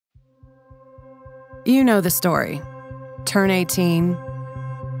You know the story. Turn 18,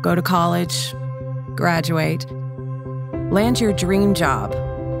 go to college, graduate, land your dream job,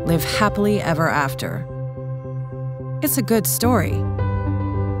 live happily ever after. It's a good story.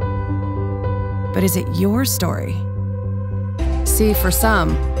 But is it your story? See, for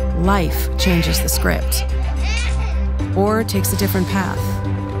some, life changes the script, or takes a different path.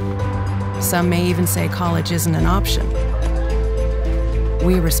 Some may even say college isn't an option.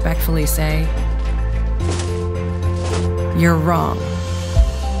 We respectfully say, you're wrong.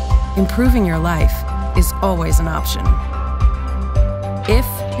 Improving your life is always an option, if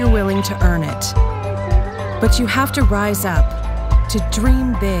you're willing to earn it. But you have to rise up, to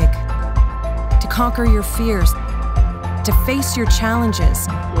dream big, to conquer your fears, to face your challenges,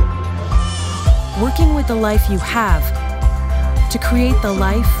 working with the life you have, to create the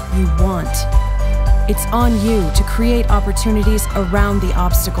life you want. It's on you to create opportunities around the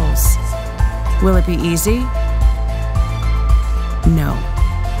obstacles. Will it be easy? No.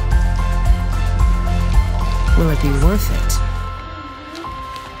 Will it be worth it?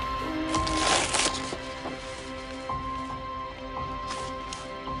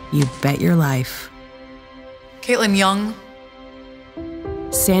 You bet your life. Caitlin Young.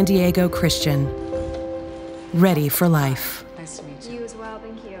 San Diego Christian. Ready for life. Nice to meet you.